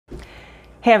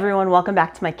Hey everyone, welcome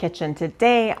back to my kitchen.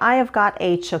 Today I have got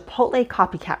a Chipotle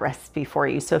copycat recipe for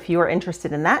you, so if you are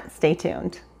interested in that, stay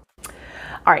tuned.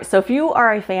 All right, so if you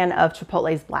are a fan of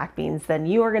Chipotle's black beans, then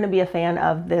you are going to be a fan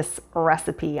of this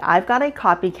recipe. I've got a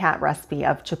copycat recipe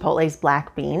of Chipotle's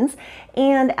black beans,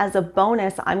 and as a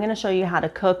bonus, I'm going to show you how to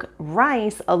cook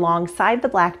rice alongside the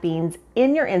black beans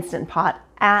in your Instant Pot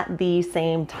at the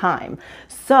same time.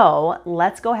 So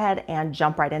let's go ahead and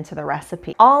jump right into the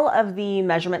recipe. All of the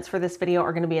measurements for this video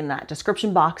are going to be in that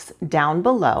description box down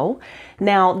below.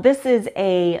 Now, this is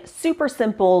a super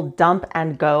simple dump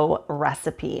and go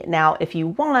recipe. Now, if you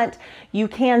want, you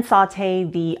can saute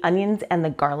the onions and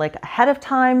the garlic ahead of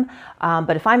time.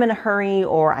 But if I'm in a hurry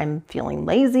or I'm feeling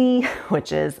lazy,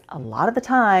 which is a lot of the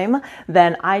time,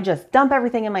 then I just dump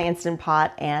everything in my Instant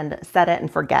Pot and set it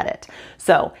and forget it.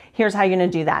 So here's how you're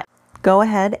going to do that. Go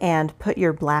ahead and put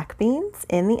your black beans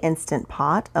in the Instant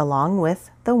Pot along with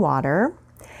the water.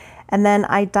 And then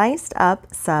I diced up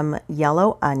some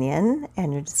yellow onion,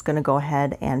 and you're just going to go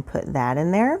ahead and put that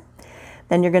in there.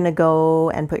 Then you're going to go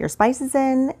and put your spices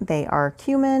in. They are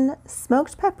cumin,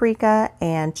 smoked paprika,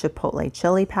 and chipotle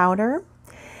chili powder.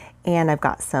 And I've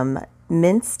got some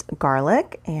minced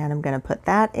garlic, and I'm going to put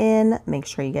that in. Make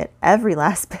sure you get every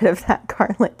last bit of that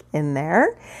garlic in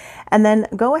there. And then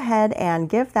go ahead and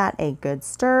give that a good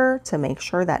stir to make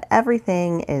sure that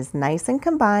everything is nice and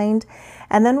combined.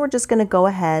 And then we're just going to go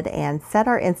ahead and set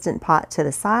our Instant Pot to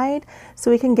the side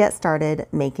so we can get started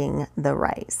making the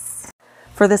rice.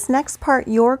 For this next part,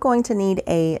 you're going to need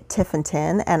a tiffin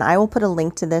tin, and I will put a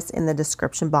link to this in the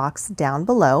description box down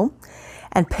below.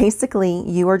 And basically,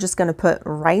 you are just going to put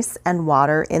rice and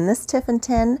water in this tiffin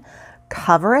tin,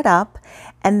 cover it up,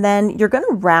 and then you're going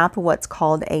to wrap what's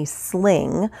called a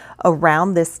sling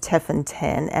around this tiffin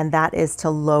tin, and that is to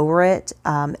lower it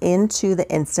into the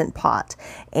Instant Pot.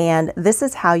 And this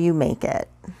is how you make it.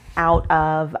 Out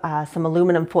of some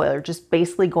aluminum foil. You're just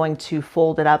basically going to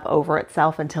fold it up over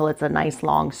itself until it's a nice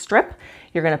long strip.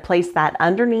 You're going to place that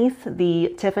underneath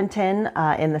the tiffin tin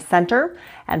in the center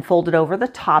and fold it over the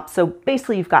top. So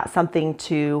basically you've got something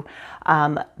to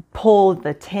pull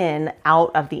the tin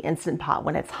out of the Instant Pot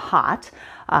when it's hot,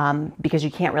 because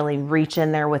you can't really reach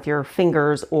in there with your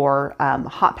fingers or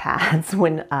hot pads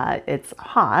when it's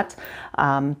hot.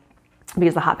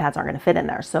 Because the hot pads aren't going to fit in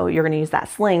there. So you're going to use that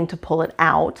sling to pull it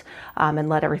out and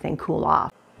let everything cool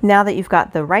off. Now that you've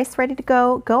got the rice ready to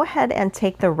go ahead and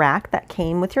take the rack that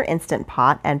came with your Instant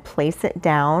Pot and place it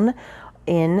down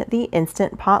in the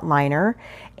Instant Pot liner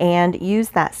and use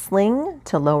that sling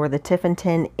to lower the tiffin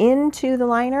tin into the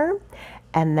liner.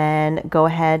 And then go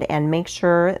ahead and make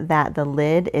sure that the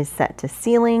lid is set to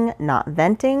sealing, not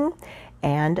venting,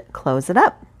 and close it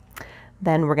up.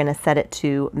 Then we're going to set it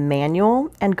to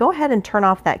manual and go ahead and turn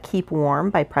off that keep warm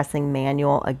by pressing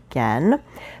manual again.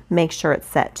 Make sure it's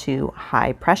set to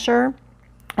high pressure.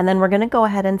 And then we're going to go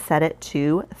ahead and set it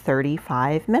to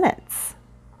 35 minutes.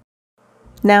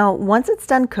 Now, once it's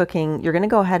done cooking, you're going to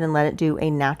go ahead and let it do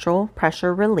a natural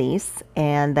pressure release,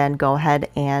 and then go ahead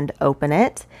and open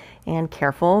it. And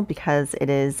careful, because it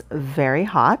is very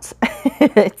hot.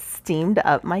 It's steamed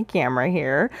up my camera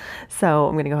here. So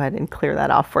I'm going to go ahead and clear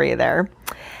that off for you there.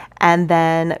 And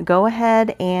then go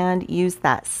ahead and use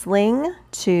that sling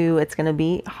to, it's going to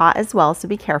be hot as well, so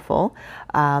be careful.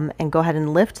 And go ahead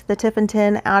and lift the tiffin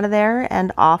tin out of there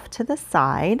and off to the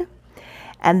side.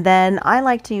 And then I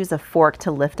like to use a fork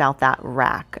to lift out that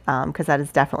rack because that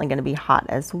is definitely going to be hot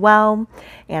as well.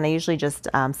 And I usually just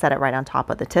set it right on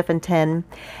top of the tiffin tin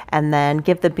and then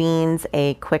give the beans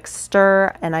a quick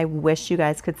stir. And I wish you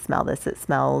guys could smell this. It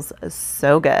smells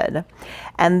so good.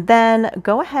 And then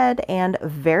go ahead and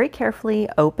very carefully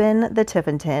open the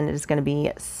tiffin tin. It is going to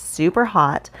be super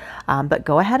hot, but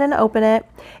go ahead and open it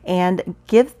and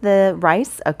give the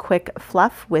rice a quick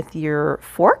fluff with your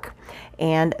fork.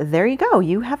 And there you go.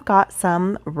 You have got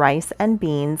some rice and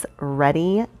beans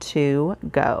ready to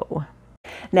go.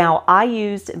 Now, I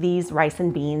used these rice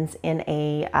and beans in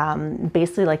a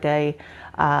basically like a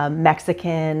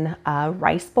Mexican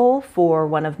rice bowl for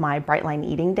one of my Brightline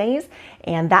eating days,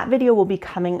 and that video will be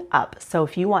coming up. So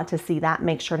if you want to see that,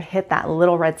 make sure to hit that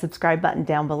little red subscribe button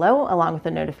down below along with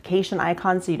the notification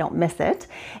icon so you don't miss it.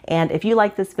 And if you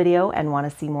like this video and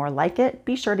want to see more like it,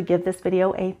 be sure to give this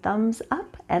video a thumbs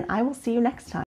up, and I will see you next time.